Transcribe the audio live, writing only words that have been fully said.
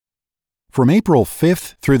From April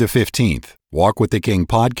 5th through the 15th, Walk with the King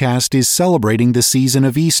podcast is celebrating the season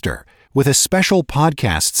of Easter with a special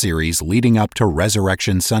podcast series leading up to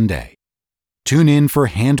Resurrection Sunday. Tune in for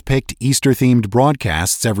hand-picked Easter-themed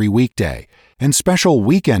broadcasts every weekday and special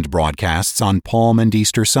weekend broadcasts on Palm and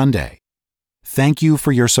Easter Sunday. Thank you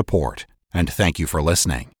for your support, and thank you for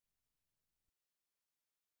listening.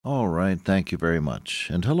 All right, thank you very much.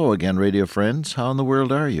 And hello again, radio friends. How in the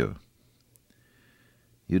world are you?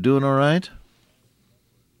 You doing all right?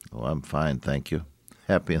 Oh, I'm fine, thank you.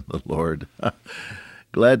 Happy in the Lord.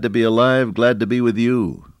 Glad to be alive, glad to be with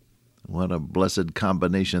you. What a blessed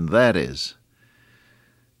combination that is.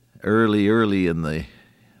 Early in the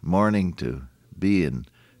morning to be in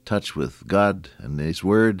touch with God and His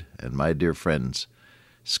Word and my dear friends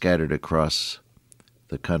scattered across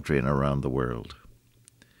the country and around the world.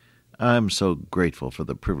 I'm so grateful for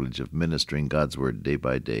the privilege of ministering God's Word day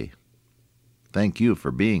by day. Thank you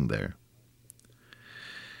for being there.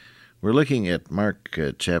 We're looking at Mark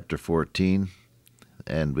chapter 14,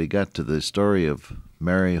 and we got to the story of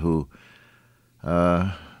Mary who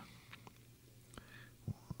brought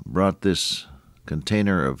this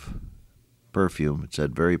container of perfume. It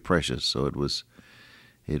said very precious, so it was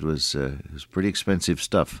pretty expensive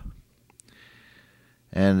stuff.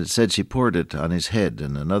 And it said she poured it on his head,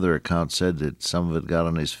 and another account said that some of it got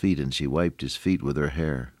on his feet, and she wiped his feet with her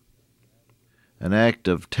hair. An act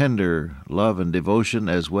of tender love and devotion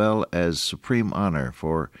as well as supreme honor,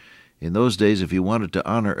 for in those days if you wanted to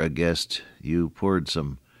honor a guest, you poured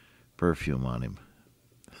some perfume on him.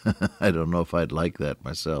 I don't know if I'd like that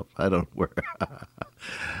myself. I don't wear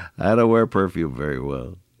perfume very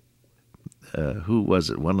well. Who was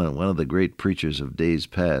it? One of the great preachers of days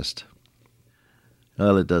past.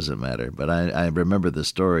 Well, it doesn't matter, but I remember the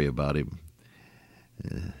story about him.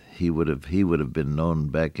 He would have been known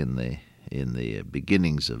back in the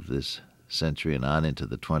beginnings of this century and on into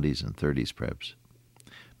the 20s and 30s, perhaps.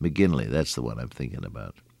 McGinley, that's the one I'm thinking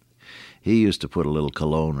about. He used to put a little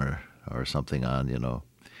cologne or something on,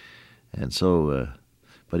 and so,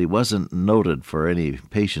 but he wasn't noted for any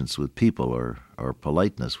patience with people or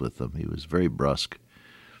politeness with them. He was very brusque.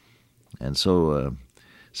 And so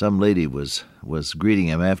some lady was greeting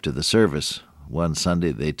him after the service one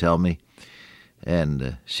Sunday, they tell me,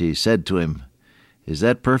 and she said to him, "Is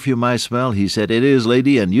that perfume I smell?" He said, "It is,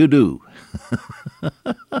 lady, and you do."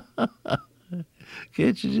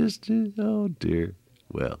 Can't you just do? Oh, dear.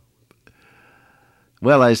 Well,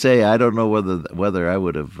 I say I don't know whether I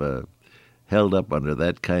would have held up under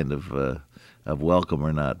that kind of welcome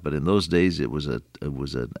or not. But in those days, it was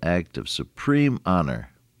an act of supreme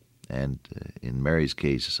honor, and in Mary's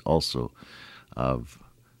case, also of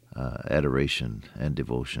adoration and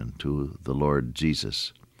devotion to the Lord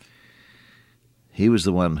Jesus. He was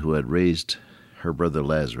the one who had raised her brother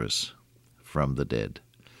Lazarus from the dead.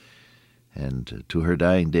 And to her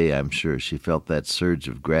dying day, I'm sure she felt that surge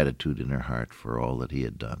of gratitude in her heart for all that he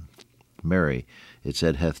had done. Mary, it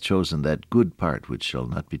said, hath chosen that good part which shall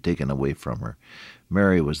not be taken away from her.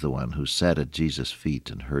 Mary was the one who sat at Jesus' feet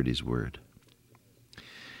and heard his word.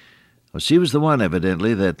 Well, she was the one,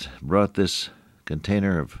 evidently, that brought this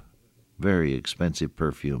container of very expensive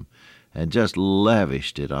perfume and just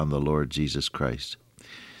lavished it on the Lord Jesus Christ.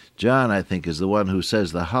 John, I think, is the one who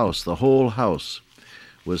says the whole house,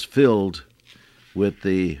 was filled with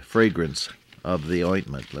the fragrance of the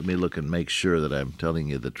ointment. Let me look and make sure that I'm telling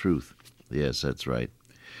you the truth. Yes, that's right. It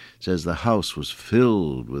says the house was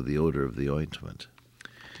filled with the odor of the ointment.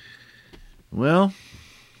 Well,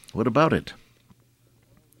 what about it?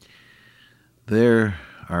 There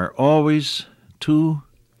are always two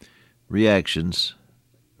reactions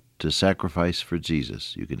to sacrifice for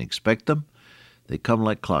Jesus. You can expect them. They come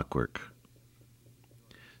like clockwork.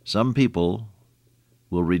 Some people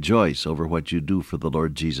will rejoice over what you do for the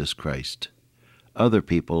Lord Jesus Christ. Other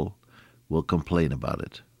people will complain about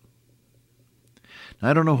it.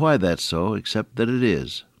 I don't know why that's so, except that it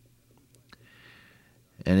is.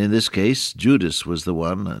 And in this case, Judas was the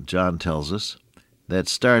one, John tells us, that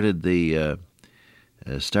started the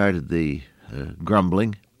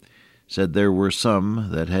grumbling. Said there were some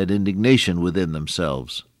that had indignation within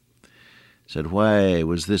themselves. Said, why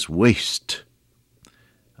was this waste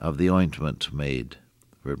of the ointment made?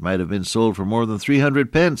 For it might have been sold for more than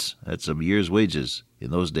 300 pence. That's a year's wages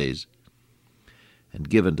in those days. And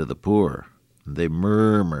given to the poor. And they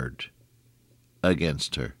murmured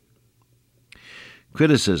against her.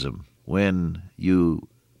 Criticism when you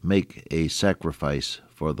make a sacrifice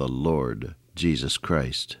for the Lord Jesus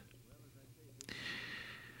Christ.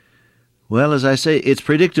 Well, as I say, it's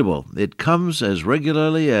predictable. It comes as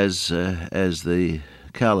regularly as the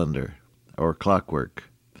calendar or clockwork.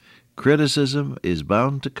 Criticism is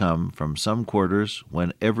bound to come from some quarters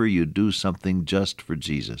whenever you do something just for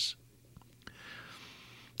Jesus.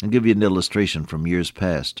 I'll give you an illustration from years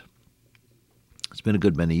past. It's been a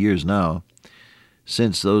good many years now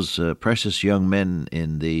since those precious young men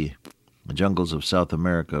in the jungles of South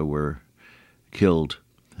America were killed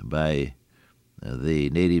by the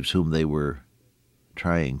natives whom they were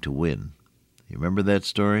trying to win. You remember that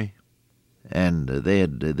story? And they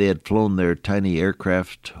had flown their tiny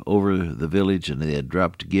aircraft over the village, and they had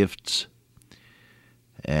dropped gifts,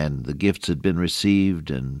 and the gifts had been received,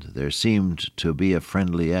 and there seemed to be a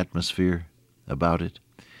friendly atmosphere about it.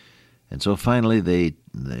 And so finally they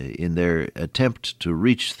in their attempt to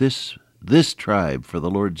reach this tribe for the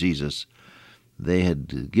Lord Jesus, they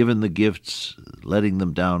had given the gifts, letting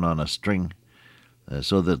them down on a string,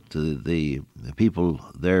 so that the people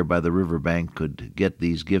there by the riverbank could get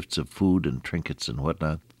these gifts of food and trinkets and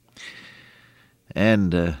whatnot.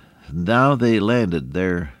 And now they landed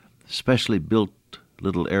their specially built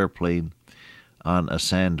little airplane on a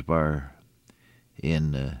sandbar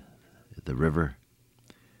in the river.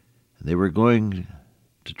 They were going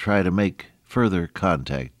to try to make further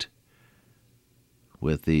contact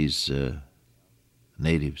with these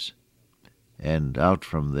natives. And out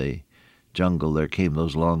from the jungle there came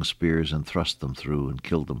those long spears and thrust them through and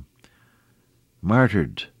killed them.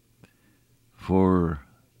 Martyred for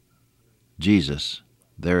Jesus,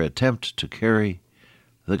 their attempt to carry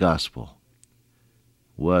the gospel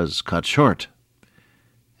was cut short,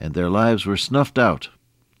 and their lives were snuffed out.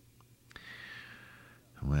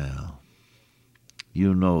 Well,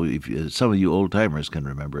 you know, if some of you old-timers can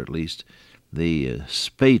remember at least, the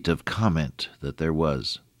spate of comment that there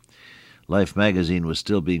was. Life magazine was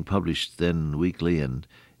still being published then weekly, and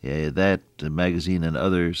that magazine and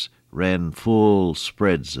others ran full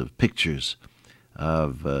spreads of pictures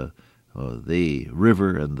of the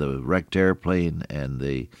river and the wrecked airplane and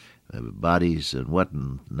the bodies and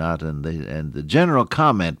whatnot, and the general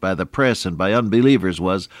comment by the press and by unbelievers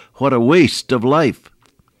was, "What a waste of life!"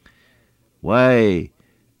 Why,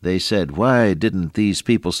 they said, why didn't these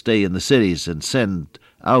people stay in the cities and send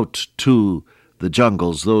out to the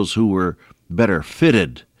jungles those who were better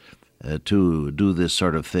fitted to do this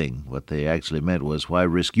sort of thing? What they actually meant was, why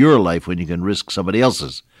risk your life when you can risk somebody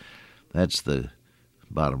else's? That's the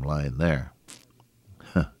bottom line there.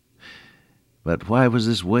 But why was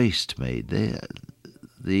this waste made?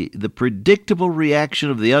 The predictable reaction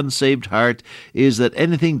of the unsaved heart is that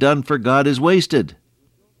anything done for God is wasted.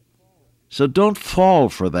 So don't fall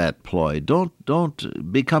for that ploy.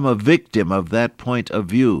 Don't become a victim of that point of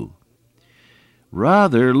view.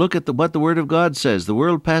 Rather, look at what the Word of God says. The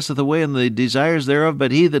world passeth away and the desires thereof,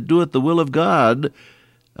 but he that doeth the will of God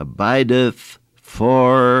abideth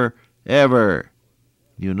forever.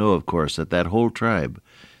 You know, of course, that whole tribe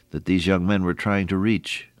that these young men were trying to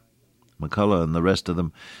reach, McCullough and the rest of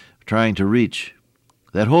them trying to reach,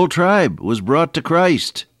 that whole tribe was brought to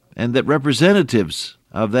Christ, and that representatives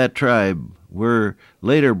of that tribe were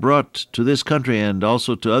later brought to this country and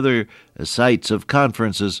also to other sites of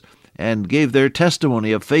conferences and gave their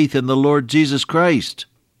testimony of faith in the Lord Jesus Christ.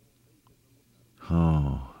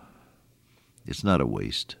 Oh, it's not a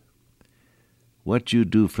waste. What you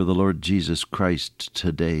do for the Lord Jesus Christ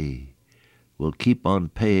today will keep on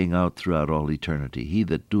paying out throughout all eternity. He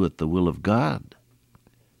that doeth the will of God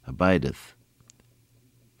abideth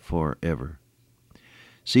forever.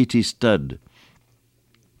 C.T. Studd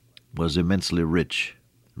was immensely rich.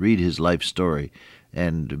 Read his life story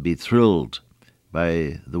and be thrilled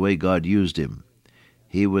by the way God used him.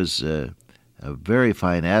 He was a very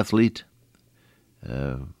fine athlete.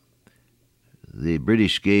 The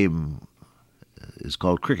British game is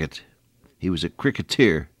called cricket. He was a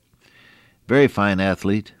cricketer, very fine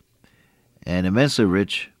athlete, and immensely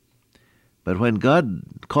rich. But when God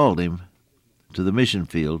called him to the mission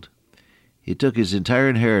field, he took his entire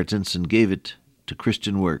inheritance and gave it to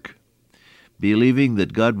Christian work, believing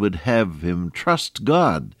that God would have him trust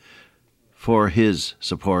God for his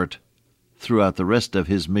support throughout the rest of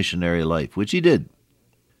his missionary life, which he did.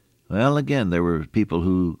 Well, again, there were people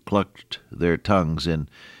who clucked their tongues in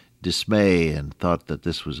dismay and thought that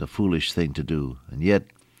this was a foolish thing to do. And yet,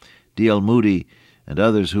 D.L. Moody and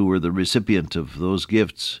others who were the recipient of those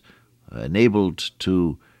gifts were enabled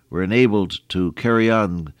to carry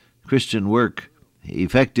on Christian work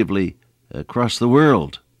effectively across the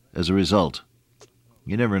world as a result.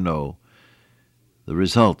 You never know the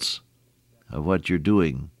results of what you're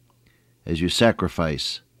doing as you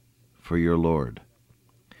sacrifice for your Lord.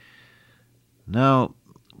 Now,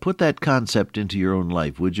 put that concept into your own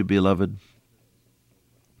life, would you, beloved?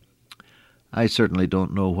 I certainly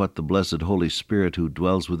don't know what the blessed Holy Spirit who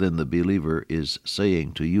dwells within the believer is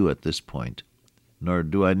saying to you at this point, nor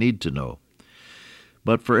do I need to know.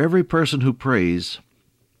 But for every person who prays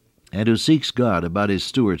and who seeks God about his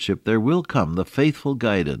stewardship, there will come the faithful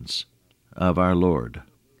guidance of our Lord.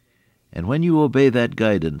 And when you obey that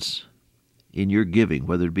guidance in your giving,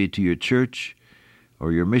 whether it be to your church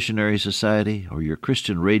or your missionary society or your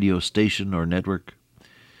Christian radio station or network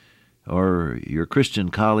or your Christian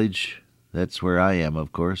college, that's where I am,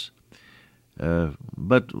 of course,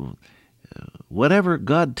 but whatever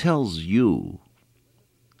God tells you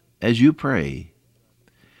as you pray,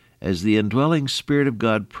 as the indwelling Spirit of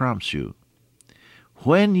God prompts you,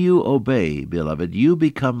 when you obey, beloved, you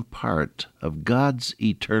become part of God's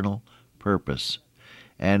eternal purpose.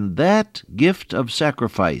 And that gift of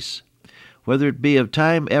sacrifice, whether it be of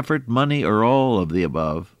time, effort, money, or all of the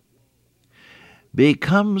above,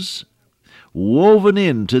 becomes woven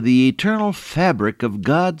into the eternal fabric of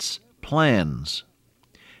God's plans,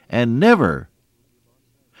 and never,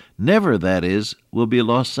 that is, will be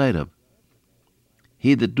lost sight of.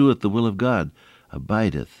 He that doeth the will of God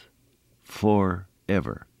abideth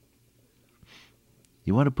forever.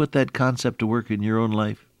 You want to put that concept to work in your own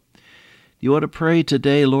life? You want to pray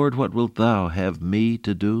today, Lord, what wilt thou have me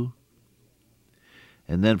to do?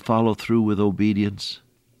 And then follow through with obedience.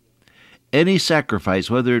 Any sacrifice,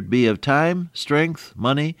 whether it be of time, strength,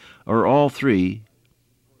 money, or all three,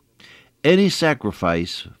 any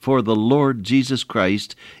sacrifice for the Lord Jesus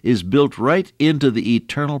Christ is built right into the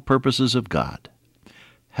eternal purposes of God.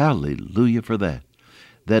 Hallelujah for that.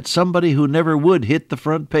 That somebody who never would hit the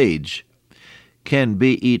front page can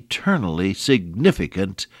be eternally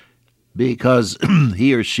significant because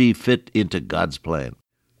he or she fit into God's plan.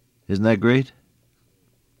 Isn't that great?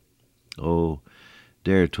 Oh,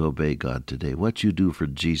 dare to obey God today. What you do for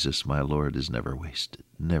Jesus, my Lord, is never wasted.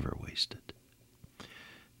 Never wasted.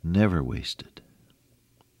 Never wasted.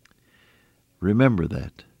 Remember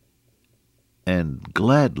that, and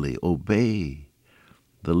gladly obey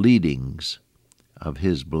the leadings of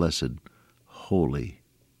His blessed Holy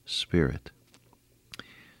Spirit.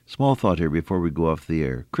 Small thought here before we go off the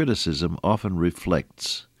air. Criticism often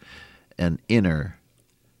reflects an inner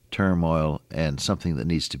turmoil and something that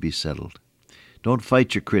needs to be settled. Don't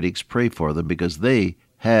fight your critics, pray for them, because they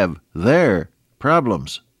have their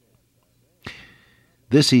problems.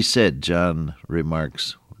 This he said, John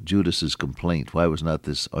remarks, Judas's complaint, why was not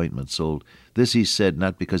this ointment sold? This he said,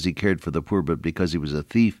 not because he cared for the poor, but because he was a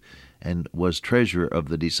thief and was treasurer of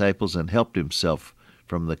the disciples and helped himself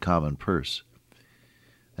from the common purse.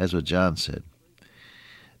 That's what John said.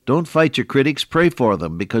 Don't fight your critics, pray for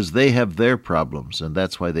them, because they have their problems, and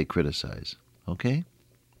that's why they criticize. Okay?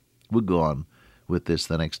 We'll go on with this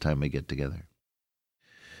the next time we get together.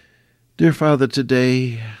 Dear Father,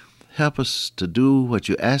 today, help us to do what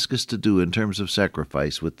you ask us to do in terms of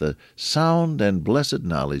sacrifice with the sound and blessed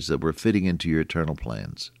knowledge that we're fitting into your eternal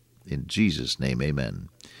plans. In Jesus' name, amen.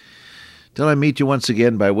 Till I meet you once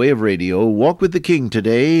again by way of radio, walk with the King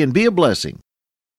today and be a blessing.